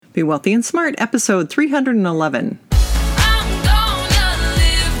Be Wealthy and Smart, episode 311.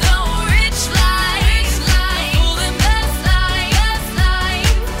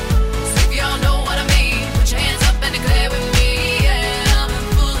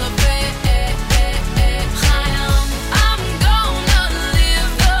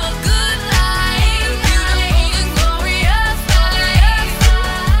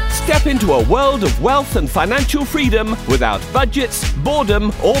 Step into a world of wealth and financial freedom without budgets,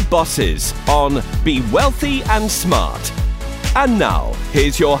 boredom, or bosses on Be Wealthy and Smart. And now,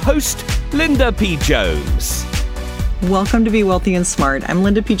 here's your host, Linda P. Jones. Welcome to Be Wealthy and Smart. I'm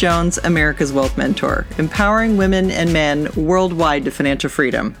Linda P. Jones, America's Wealth Mentor, empowering women and men worldwide to financial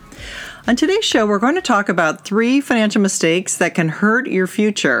freedom. On today's show, we're going to talk about 3 financial mistakes that can hurt your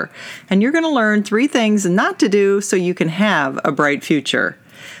future. And you're going to learn 3 things not to do so you can have a bright future.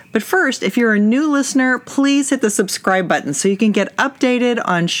 But first, if you're a new listener, please hit the subscribe button so you can get updated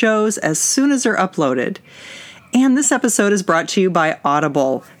on shows as soon as they're uploaded. And this episode is brought to you by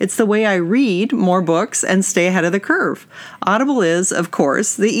Audible. It's the way I read more books and stay ahead of the curve. Audible is, of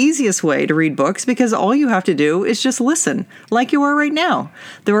course, the easiest way to read books because all you have to do is just listen, like you are right now.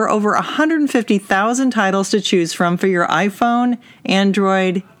 There are over 150,000 titles to choose from for your iPhone,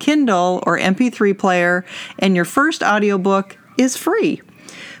 Android, Kindle, or MP3 player, and your first audiobook is free.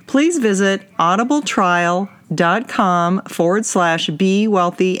 Please visit audibletrial.com/be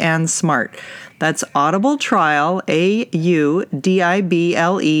wealthy and smart. That's audibletrial,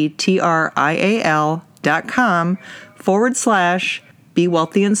 audibletrial.com/be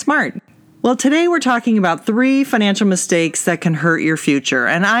wealthy and smart. Well, today we're talking about 3 financial mistakes that can hurt your future,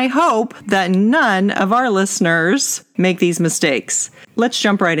 and I hope that none of our listeners make these mistakes. Let's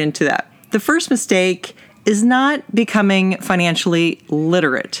jump right into that. The first mistake is not becoming financially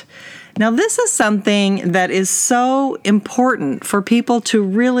literate. Now, this is something that is so important for people to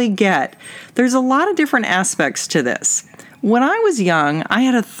really get. There's a lot of different aspects to this. When I was young, I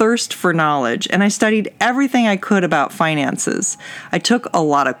had a thirst for knowledge, and I studied everything I could about finances. I took a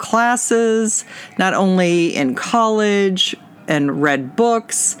lot of classes, not only in college, and read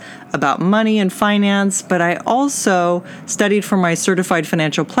books about money and finance, but I also studied for my Certified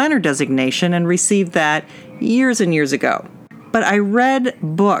Financial Planner designation and received that years and years ago. But I read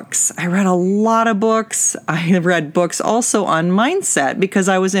books. I read a lot of books. I read books also on mindset because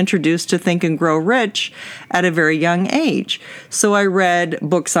I was introduced to Think and Grow Rich at a very young age. So I read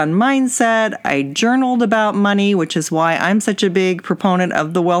books on mindset. I journaled about money, which is why I'm such a big proponent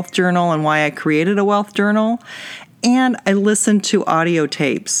of the Wealth Journal and why I created a Wealth Journal. And I listened to audio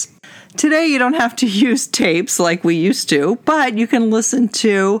tapes. Today, you don't have to use tapes like we used to, but you can listen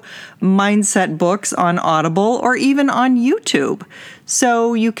to mindset books on Audible or even on YouTube.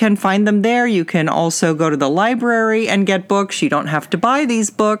 So you can find them there. You can also go to the library and get books. You don't have to buy these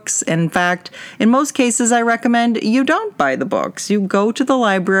books. In fact, in most cases, I recommend you don't buy the books. You go to the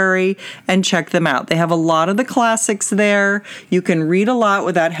library and check them out. They have a lot of the classics there. You can read a lot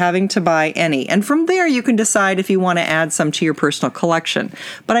without having to buy any. And from there, you can decide if you want to add some to your personal collection.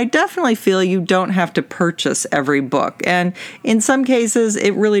 But I definitely feel you don't have to purchase every book. And in some cases,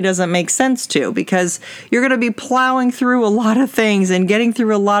 it really doesn't make sense to because you're going to be plowing through a lot of things and getting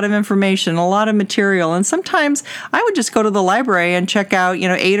through a lot of information, a lot of material. And sometimes I would just go to the library and check out,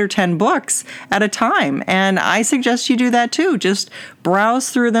 8 or 10 books at a time. And I suggest you do that too. Just browse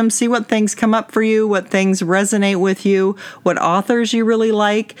through them, see what things come up for you, what things resonate with you, what authors you really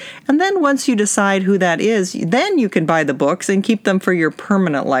like. And then once you decide who that is, then you can buy the books and keep them for your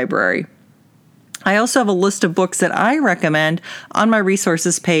permanent library. I also have a list of books that I recommend on my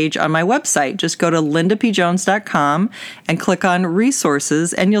resources page on my website. Just go to lindapjones.com and click on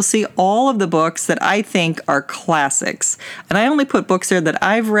resources, and you'll see all of the books that I think are classics. And I only put books there that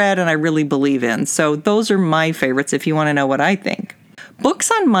I've read and I really believe in. So those are my favorites if you want to know what I think.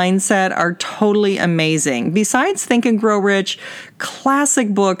 Books on mindset are totally amazing. Besides Think and Grow Rich,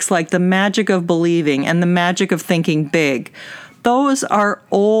 classic books like The Magic of Believing and The Magic of Thinking Big. Those are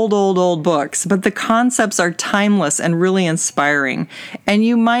old books, but the concepts are timeless and really inspiring. And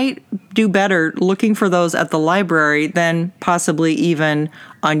you might do better looking for those at the library than possibly even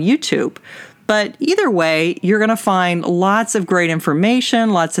on YouTube. But either way, you're going to find lots of great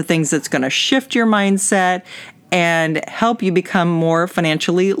information, lots of things that's going to shift your mindset and help you become more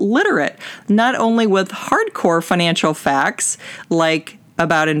financially literate, not only with hardcore financial facts like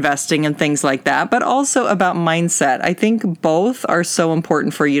about investing and things like that, but also about mindset. I think both are so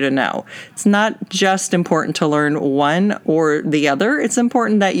important for you to know. It's not just important to learn one or the other. It's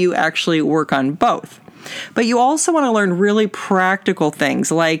important that you actually work on both. But you also want to learn really practical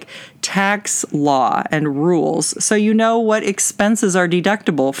things like tax law and rules so you know what expenses are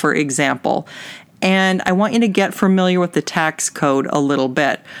deductible, for example. And I want you to get familiar with the tax code a little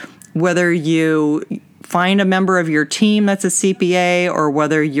bit. Whether you find a member of your team that's a CPA, or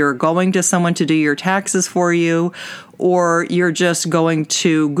whether you're going to someone to do your taxes for you, or you're just going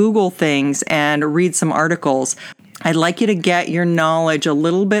to Google things and read some articles, I'd like you to get your knowledge a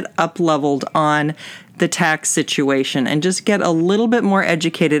little bit up-leveled on the tax situation and just get a little bit more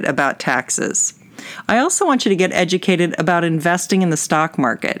educated about taxes. I also want you to get educated about investing in the stock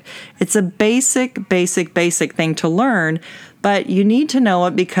market. It's a basic thing to learn, but you need to know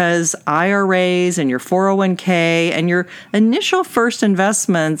it because IRAs and your 401k and your initial first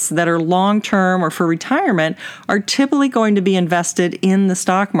investments that are long-term or for retirement are typically going to be invested in the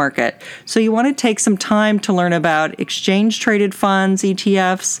stock market. So you want to take some time to learn about exchange-traded funds,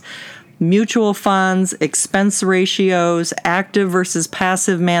 ETFs, mutual funds, expense ratios, active versus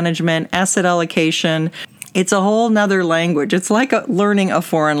passive management, asset allocation. It's a whole nother language. It's like learning a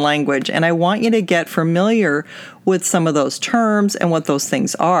foreign language. And I want you to get familiar with some of those terms and what those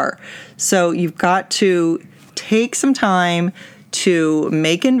things are. So you've got to take some time to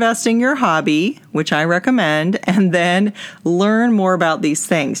make investing your hobby, which I recommend, and then learn more about these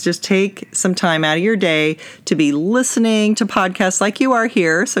things. Just take some time out of your day to be listening to podcasts like you are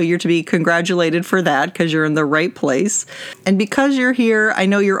here. So you're to be congratulated for that because you're in the right place. And because you're here, I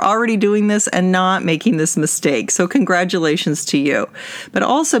know you're already doing this and not making this mistake. So congratulations to you. But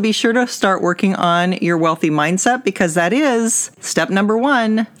also be sure to start working on your wealthy mindset because that is step number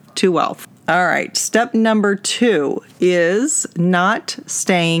 1 to wealth. All right, step number 2 is not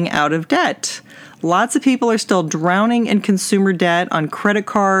staying out of debt. Lots of people are still drowning in consumer debt on credit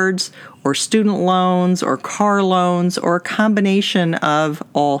cards or student loans or car loans or a combination of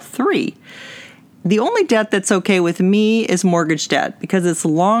all three. The only debt that's okay with me is mortgage debt because it's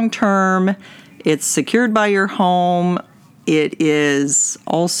long-term, it's secured by your home, it is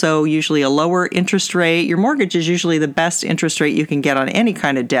also usually a lower interest rate. Your mortgage is usually the best interest rate you can get on any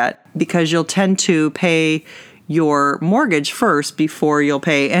kind of debt because you'll tend to pay your mortgage first before you'll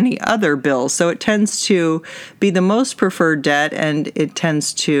pay any other bills. So it tends to be the most preferred debt and it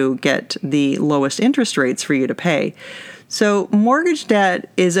tends to get the lowest interest rates for you to pay. So mortgage debt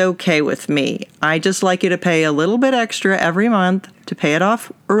is okay with me. I just like you to pay a little bit extra every month to pay it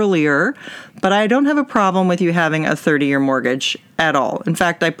off earlier, but I don't have a problem with you having a 30-year mortgage at all. In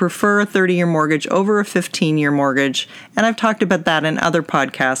fact, I prefer a 30-year mortgage over a 15-year mortgage, and I've talked about that in other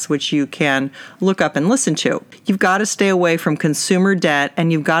podcasts, which you can look up and listen to. You've got to stay away from consumer debt,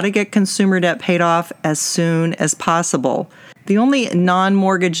 and you've got to get consumer debt paid off as soon as possible. The only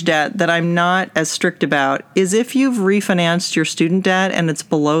non-mortgage debt that I'm not as strict about is if you've refinanced your student debt and it's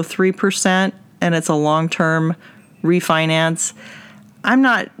below 3% and it's a long-term refinance. I'm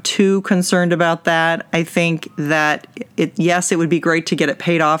not too concerned about that. I think that, it would be great to get it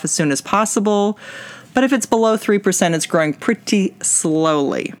paid off as soon as possible. But if it's below 3%, it's growing pretty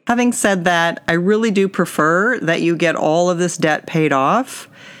slowly. Having said that, I really do prefer that you get all of this debt paid off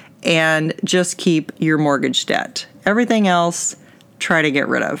and just keep your mortgage debt. Everything else, try to get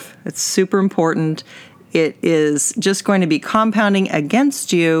rid of. It's super important. It is just going to be compounding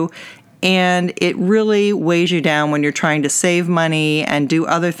against you, and it really weighs you down when you're trying to save money and do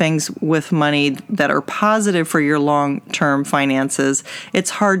other things with money that are positive for your long-term finances.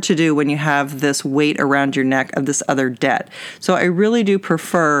 It's hard to do when you have this weight around your neck of this other debt. So I really do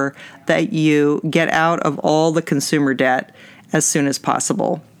prefer that you get out of all the consumer debt as soon as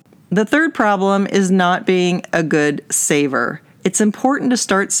possible. The third problem is not being a good saver. It's important to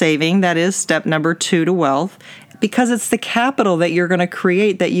start saving. That is step number 2 to wealth, because it's the capital that you're going to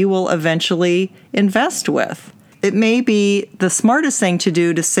create that you will eventually invest with. It may be the smartest thing to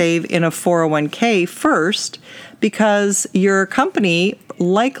do to save in a 401k first because your company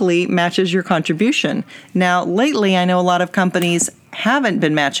likely matches your contribution. Now, lately, I know a lot of companies haven't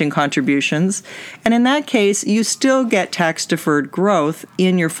been matching contributions, and in that case, you still get tax-deferred growth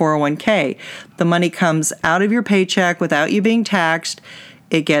in your 401k. The money comes out of your paycheck without you being taxed.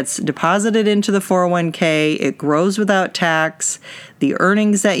 It gets deposited into the 401k. It grows without tax. The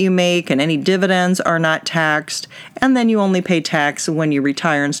earnings that you make and any dividends are not taxed. And then you only pay tax when you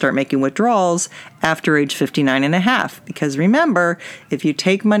retire and start making withdrawals after age 59 and a half. Because remember, if you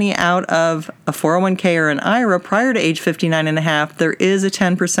take money out of a 401k or an IRA prior to age 59 and a half, there is a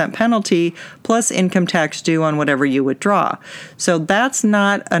 10% penalty plus income tax due on whatever you withdraw. So that's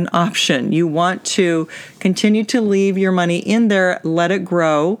not an option. You want to continue to leave your money in there, let it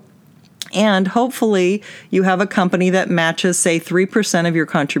grow. And hopefully you have a company that matches, say, 3% of your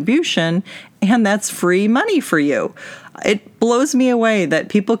contribution, and that's free money for you. It blows me away that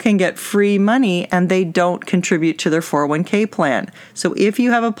people can get free money and they don't contribute to their 401k plan. So if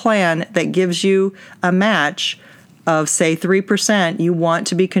you have a plan that gives you a match of, say, 3%, you want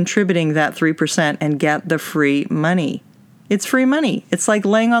to be contributing that 3% and get the free money. It's free money. It's like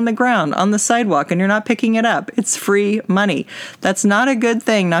laying on the ground, on the sidewalk, and you're not picking it up. It's free money. That's not a good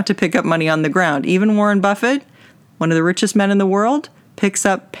thing not to pick up money on the ground. Even Warren Buffett, one of the richest men in the world, picks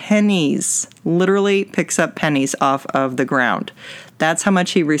up pennies, literally picks up pennies off of the ground. That's how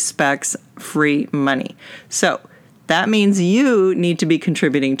much he respects free money. So that means you need to be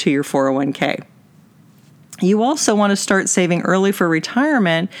contributing to your 401k. You also want to start saving early for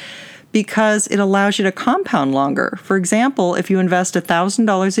retirement because it allows you to compound longer. For example, if you invest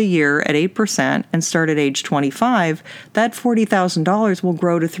 $1,000 a year at 8% and start at age 25, that $40,000 will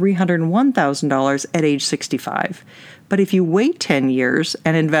grow to $301,000 at age 65. But if you wait 10 years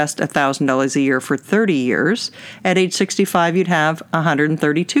and invest $1,000 a year for 30 years, at age 65 you'd have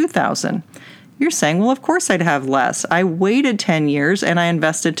 $132,000. You're saying, well, of course I'd have less. I waited 10 years and I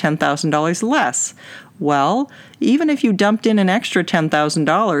invested $10,000 less. Well, even if you dumped in an extra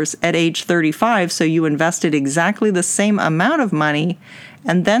 $10,000 at age 35, so you invested exactly the same amount of money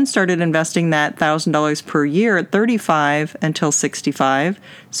and then started investing that $1,000 per year at 35 until 65,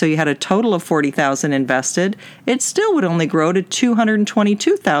 so you had a total of $40,000 invested, it still would only grow to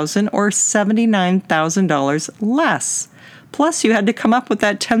 $222,000 or $79,000 less. Plus, you had to come up with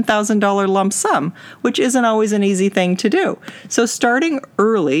that $10,000 lump sum, which isn't always an easy thing to do. So starting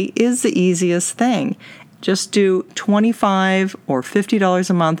early is the easiest thing. Just do $25 or $50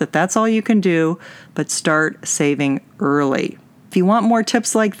 a month if that's all you can do, but start saving early. If you want more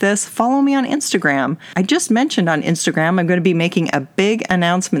tips like this, follow me on Instagram. I just mentioned on Instagram I'm going to be making a big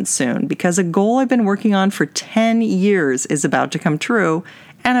announcement soon because a goal I've been working on for 10 years is about to come true,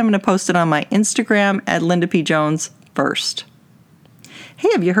 and I'm going to post it on my Instagram at Linda P. Jones first. Hey,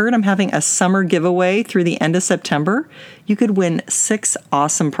 have you heard I'm having a summer giveaway through the end of September? You could win 6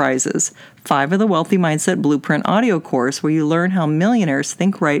 awesome prizes. 5 of the Wealthy Mindset Blueprint audio course where you learn how millionaires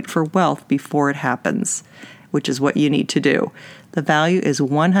think right for wealth before it happens, which is what you need to do. The value is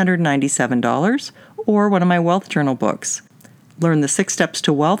 $197 or one of my Wealth Journal books. Learn the 6 Steps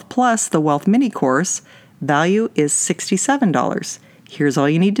to Wealth plus the Wealth Mini Course. Value is $67. Here's all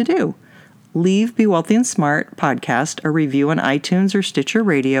you need to do. Leave Be Wealthy and Smart podcast a review on iTunes or Stitcher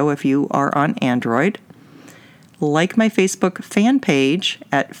Radio if you are on Android. Like my Facebook fan page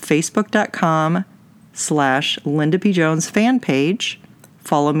at facebook.com/Linda P. Jones fan page.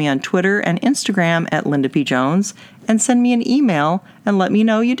 Follow me on Twitter and Instagram at Linda P. Jones, and send me an email and let me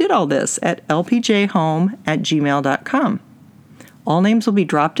know you did all this at lpjhome@gmail.com. All names will be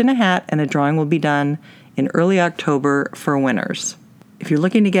dropped in a hat and a drawing will be done in early October for winners. If you're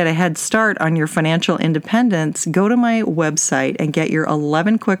looking to get a head start on your financial independence, go to my website and get your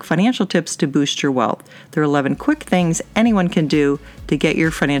 11 quick financial tips to boost your wealth. There are 11 quick things anyone can do to get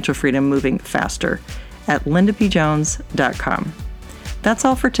your financial freedom moving faster at lindapjones.com. That's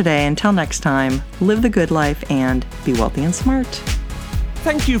all for today. Until next time, live the good life and be wealthy and smart.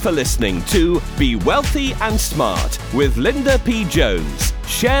 Thank you for listening to Be Wealthy and Smart with Linda P. Jones.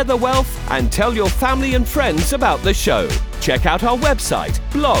 Share the wealth and tell your family and friends about the show. Check out our website,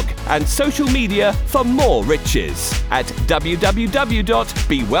 blog, and social media for more riches at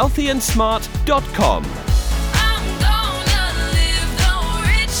www.bewealthyandsmart.com.